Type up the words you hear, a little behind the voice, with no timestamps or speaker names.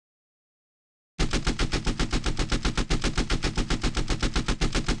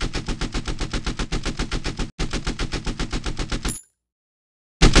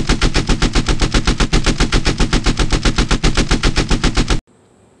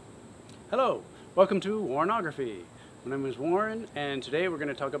Hello, welcome to Warrenography. My name is Warren, and today we're going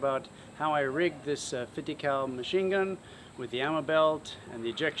to talk about how I rigged this 50 cal machine gun with the ammo belt and the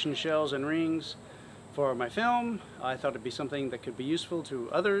ejection shells and rings for my film. I thought it'd be something that could be useful to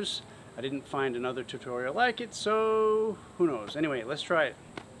others. I didn't find another tutorial like it, so who knows. Anyway, let's try it.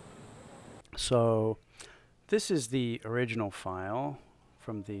 So this is the original file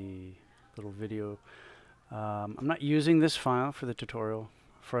from the little video. I'm not using this file for the tutorial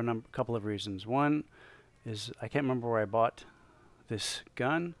for a couple of reasons. One is I can't remember where I bought this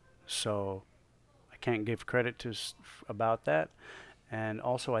gun, so I can't give credit to about that. And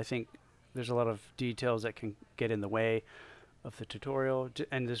also I think there's a lot of details that can get in the way of the tutorial.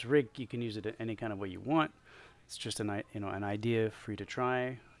 And this rig, you can use it any kind of way you want. It's just an idea for you to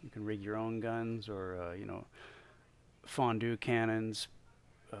try. You can rig your own guns, or fondue cannons,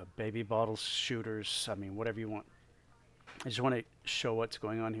 baby bottle shooters. I mean, whatever you want. I just want to show what's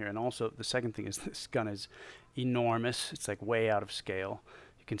going on here. And also the second thing is this gun is enormous. It's like way out of scale.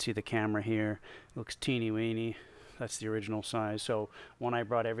 You can see the camera here. It looks teeny weeny. That's the original size. So when I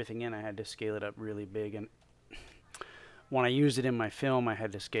brought everything in, I had to scale it up really big. And when I used it in my film, I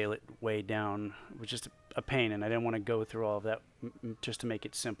had to scale it way down. It was just a pain, and I didn't want to go through all of that just to make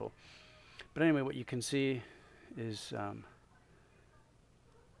it simple. But anyway, what you can see is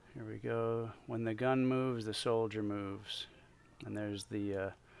here we go. When the gun moves, the soldier moves. And there's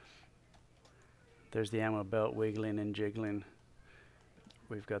the ammo belt wiggling and jiggling.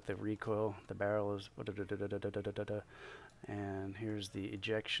 We've got the recoil. The barrel is and here's the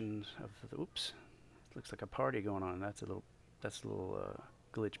ejections of the oops. Looks like a party going on. That's a little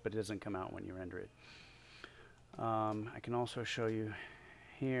glitch, but it doesn't come out when you render it. I can also show you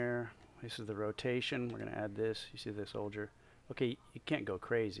here. This is the rotation. We're going to add this. You see the soldier. Okay, you can't go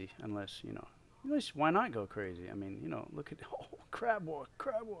crazy unless, why not go crazy? I mean, look at, oh, crab walk.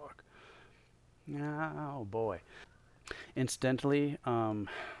 Oh boy. Incidentally,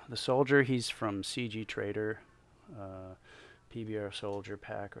 the soldier, he's from CG Trader, PBR Soldier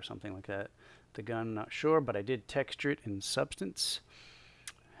Pack or something like that. The gun, not sure, but I did texture it in Substance.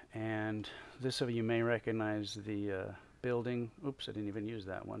 And this of you may recognize the building. Oops, I didn't even use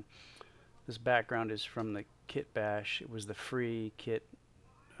that one. This background is from the Kit Bash. It was the free kit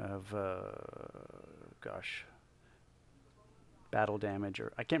of, Battle Damage,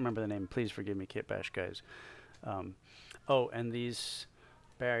 or I can't remember the name. Please forgive me, Kit Bash guys. Oh, and these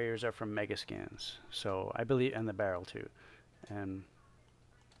barriers are from Megascans. So I believe, and the barrel too. And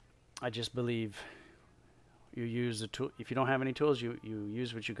I just believe you use the tool. If you don't have any tools, you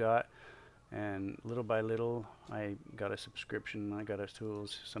use what you got. And little by little, I got a subscription. I got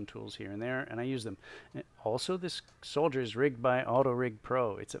some tools here and there, and I use them. And also, this soldier is rigged by AutoRig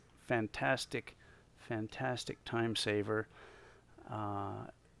Pro. It's a fantastic time saver.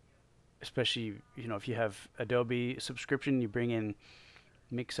 Especially, if you have Adobe subscription, you bring in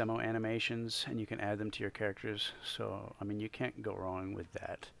Mixamo animations, and you can add them to your characters. So, I mean, you can't go wrong with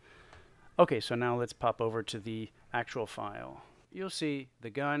that. Okay, so now let's pop over to the actual file. You'll see the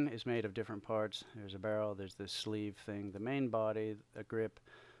gun is made of different parts. There's a barrel, there's this sleeve thing, the main body, a grip,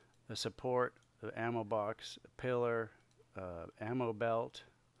 the support, the ammo box, a pillar, ammo belt,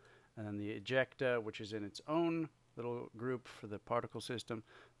 and then the ejecta, which is in its own little group for the particle system.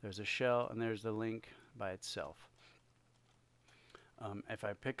 There's a shell, and there's the link by itself. If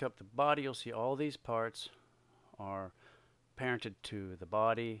I pick up the body, you'll see all these parts are parented to the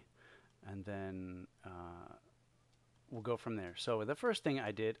body, and then we'll go from there. So the first thing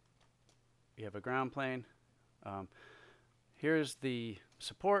I did, you have a ground plane. Here's the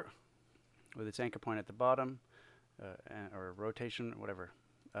support with its anchor point at the bottom, or rotation, whatever.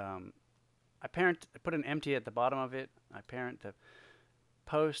 I put an empty at the bottom of it. I parent the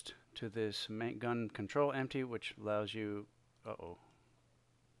post to this main gun control empty, which allows you, what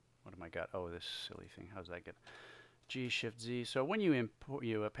am I got? Oh, this silly thing. How's that get? G, Shift, Z. So when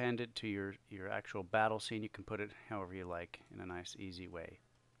you append it to your actual battle scene, you can put it however you like in a nice, easy way.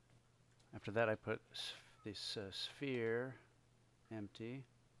 After that, I put this sphere, empty,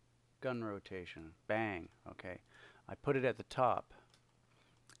 gun rotation, bang. Okay, I put it at the top.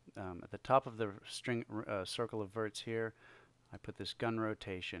 At the top of the string circle of verts here, I put this gun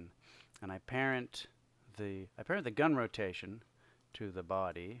rotation, and I parent the gun rotation to the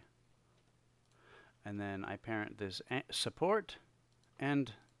body. And then I parent this support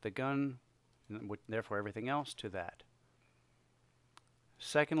and the gun, and therefore everything else, to that.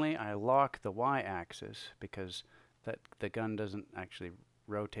 Secondly, I lock the y-axis because the gun doesn't actually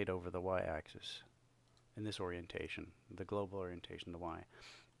rotate over the y-axis in this orientation, the global orientation, the y.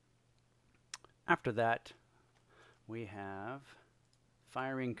 After that, we have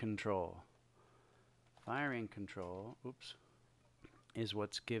firing control. Firing control, oops, is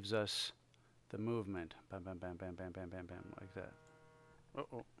what gives us the movement. Bam, bam, bam, bam, bam, bam, bam, bam, like that.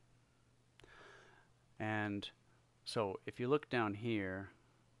 Uh-oh. And so if you look down here,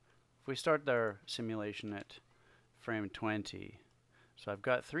 if we start our simulation at frame 20, so I've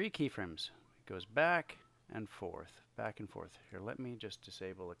got 3 keyframes. It goes back and forth, back and forth. Here, let me just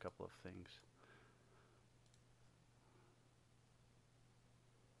disable a couple of things.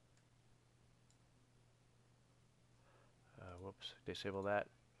 Whoops, disable that.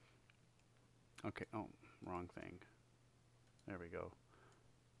 Okay, oh, wrong thing. There we go.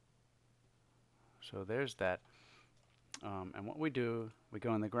 So there's that. And what we do, we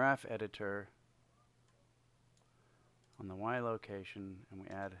go in the graph editor on the Y location and we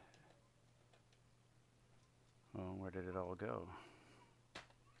add, oh, where did it all go?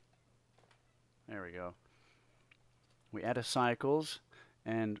 There we go. We add a cycles,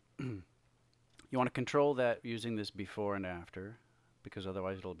 and you want to control that using this before and after, because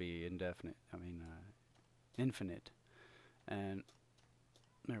otherwise it'll be indefinite, infinite. And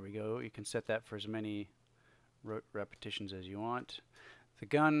there we go. You can set that for as many repetitions as you want. The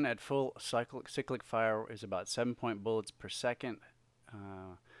gun at full cyclic fire is about 7 point bullets per second,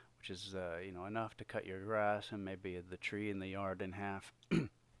 which is enough to cut your grass and maybe the tree in the yard in half.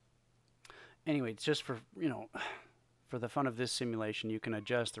 Anyway, it's just for for the fun of this simulation, you can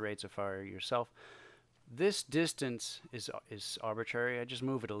adjust the rates of fire yourself. This distance is arbitrary. I just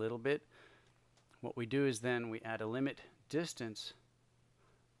move it a little bit. What we do is then we add a limit distance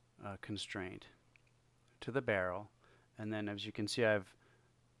constraint to the barrel, and then as you can see, I've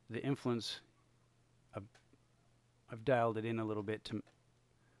dialed it in a little bit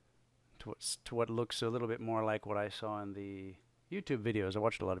to what looks a little bit more like what I saw in the YouTube videos. I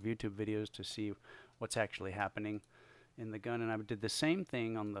watched a lot of YouTube videos to see what's actually happening in the gun, and I did the same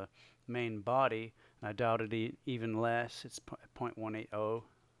thing on the main body, and I dialed it even less. It's 0.180,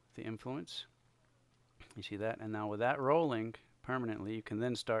 the influence. You see that? And now with that rolling permanently, you can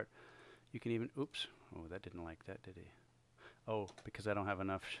then start, you can even, oops, oh, that didn't like that, did he? Oh, because I don't have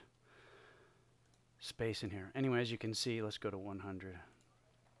enough space in here. Anyway, as you can see, let's go to 100.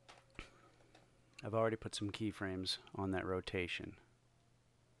 I've already put some keyframes on that rotation.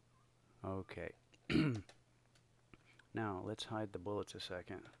 Okay. Now, let's hide the bullets a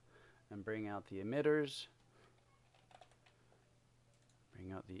second and bring out the emitters.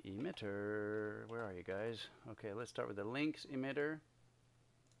 Bring out the emitter. Where are you guys? Okay, let's start with the links emitter.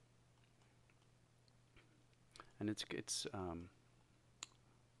 And it's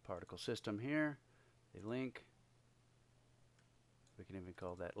particle system here. The link. We can even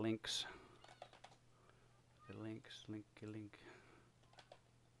call that links. The links, link.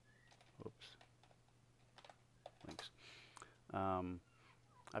 Oops. Links.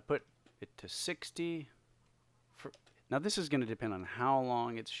 I put it to 60. Now this is going to depend on how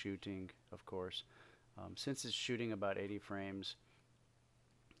long it's shooting, of course. Since it's shooting about 80 frames,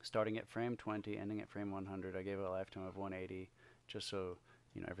 starting at frame 20, ending at frame 100, I gave it a lifetime of 180, just so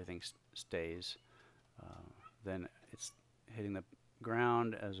everything stays. Then it's hitting the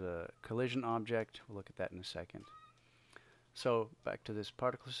ground as a collision object. We'll look at that in a second. So back to this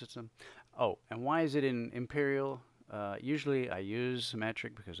particle system. Oh, and why is it in imperial? Usually I use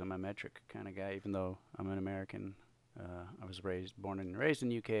metric because I'm a metric kind of guy, even though I'm an American. I was born and raised in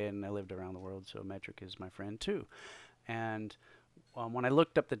the UK, and I lived around the world, so metric is my friend too. And when I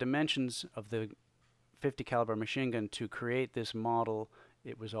looked up the dimensions of the 50 caliber machine gun to create this model,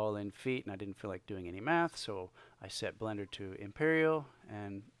 it was all in feet, and I didn't feel like doing any math, so I set Blender to imperial,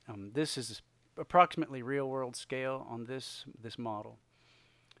 and this is approximately real world scale on this model.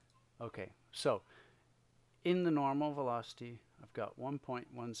 Okay, so in the normal velocity, I've got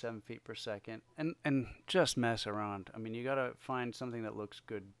 1.17 feet per second, and just mess around. I mean, you gotta find something that looks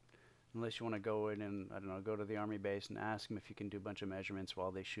good, unless you want to go in and, I don't know, go to the Army base and ask them if you can do a bunch of measurements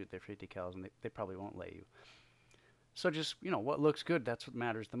while they shoot their 50 cals, and they probably won't let you. So just, what looks good, that's what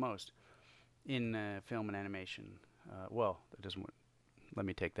matters the most in film and animation. Well, that doesn't, let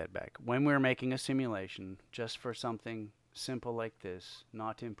me take that back. When we're making a simulation, just for something simple like this,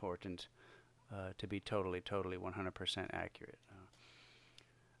 not important to be totally 100% accurate.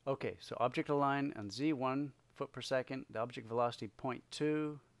 Okay, so object align on Z, 1 foot per second, the object velocity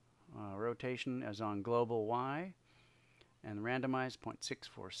 0.2, rotation is on global Y, and randomize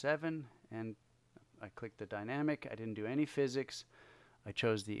 0.647, and I clicked the dynamic. I didn't do any physics. I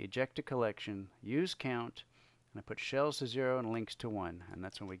chose the ejecta collection, use count, and I put shells to 0 and links to 1, and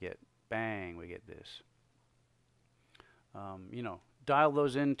that's when we get, bang, we get this. Dial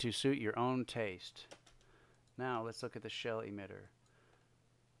those in to suit your own taste. Now let's look at the shell emitter.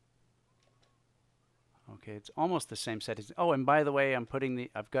 Okay, it's almost the same settings. Oh, and by the way,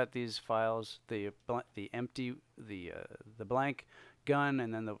 I've got these files, the blank gun,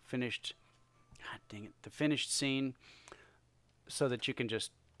 and then the finished, God dang it, the finished scene, so that you can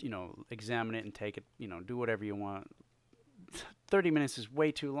just, examine it and take it, do whatever you want. 30 minutes is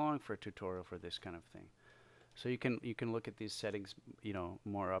way too long for a tutorial for this kind of thing. So you can look at these settings,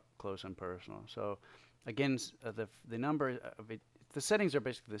 more up close and personal. So again, the number of it, the settings are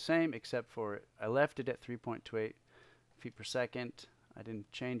basically the same, except for I left it at 3.28 feet per second. I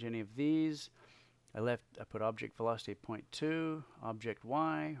didn't change any of these. I put object velocity at 0.2, object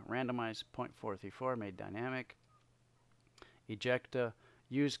Y, randomize 0.434, made dynamic. Ejecta,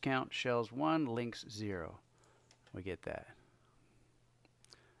 use count, shells 1, links 0. We get that.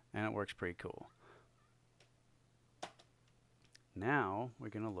 And it works pretty cool. Now we're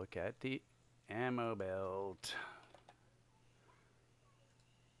going to look at the ammo belt.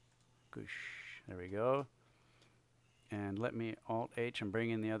 Goosh. There we go. And let me Alt-H and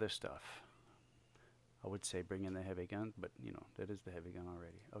bring in the other stuff. I would say bring in the heavy gun, but that is the heavy gun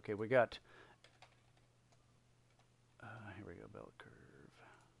already. Okay, we got, here we go, belt curve.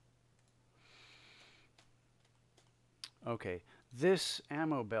 Okay, this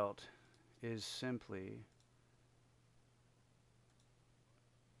ammo belt is simply,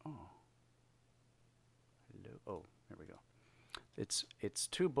 here we go. It's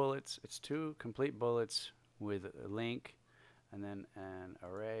 2 bullets. It's 2 complete bullets with a link, and then an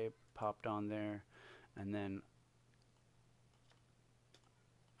array popped on there, and then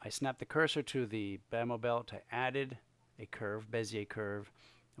I snapped the cursor to the ammo belt. I added a curve, Bezier curve.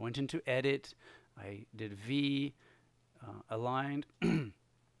 I went into edit. I did V, aligned.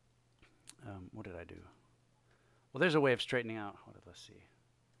 What did I do? Well, there's a way of straightening out. Let's see.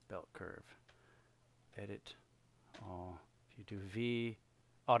 Belt curve. Edit. All. If you do V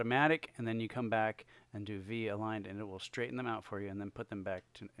automatic, and then you come back and do V aligned, and it will straighten them out for you, and then put them back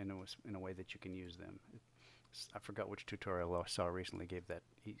in a way that you can use them. I forgot which tutorial I saw recently gave that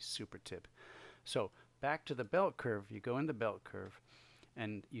super tip. So back to the belt curve. You go in the belt curve,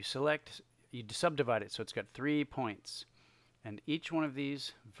 and you subdivide it so it's got 3 points, and each one of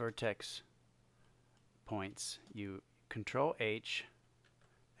these vertex points you Control H,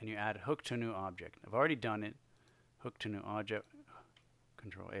 and you add hook to new object. I've already done it. Hook to new object,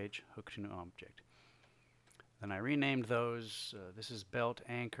 Control H, hook to new object. Then I renamed those. This is belt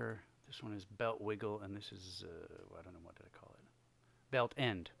anchor, this one is belt wiggle, and this is, I don't know, what did I call it? Belt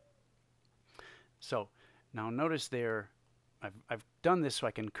end. So now notice there, I've done this so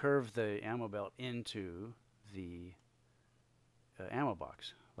I can curve the ammo belt into the ammo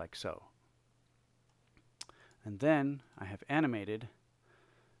box, like so. And then I have animated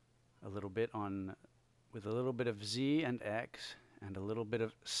a little bit with a little bit of Z and X and a little bit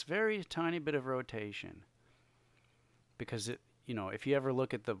of, very tiny bit of rotation, because if you ever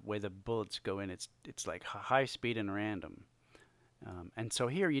look at the way the bullets go in, it's like high speed and random, and so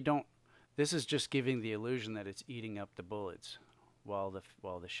here this is just giving the illusion that it's eating up the bullets while the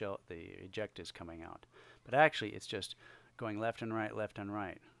eject is coming out, but actually it's just going left and right, left and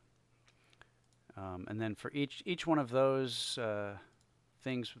right. And then for each one of those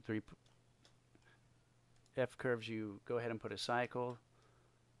things with 3 F curves, you go ahead and put a cycle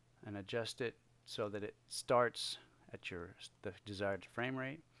and adjust it so that it starts at the desired frame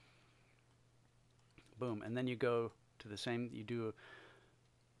rate. Boom. And then you go to the same, you do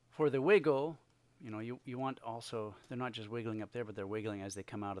for the wiggle, you want also, they're not just wiggling up there, but they're wiggling as they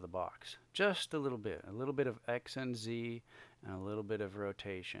come out of the box. Just a little bit of X and Z and a little bit of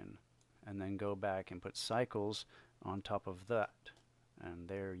rotation. And then go back and put cycles on top of that. And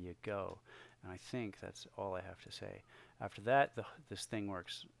there you go. And I think that's all I have to say. After that, this thing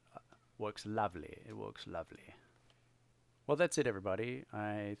works lovely. It works lovely. Well, that's it, everybody.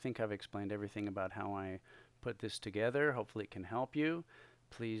 I think I've explained everything about how I put this together. Hopefully it can help you.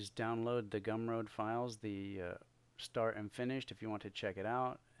 Please download the Gumroad files, the start and finished, if you want to check it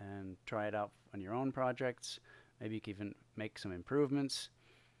out and try it out on your own projects. Maybe you can even make some improvements.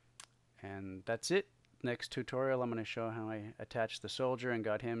 And that's it. Next tutorial, I'm going to show how I attached the soldier and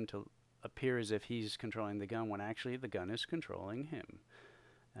got him to appear as if he's controlling the gun when actually the gun is controlling him.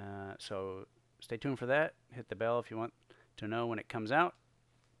 So stay tuned for that. Hit the bell if you want to know when it comes out.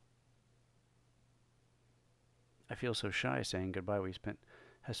 I feel so shy saying goodbye. We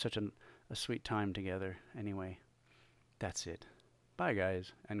had such a sweet time together. Anyway, that's it. Bye,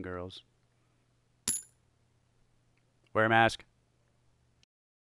 guys and girls. Wear a mask.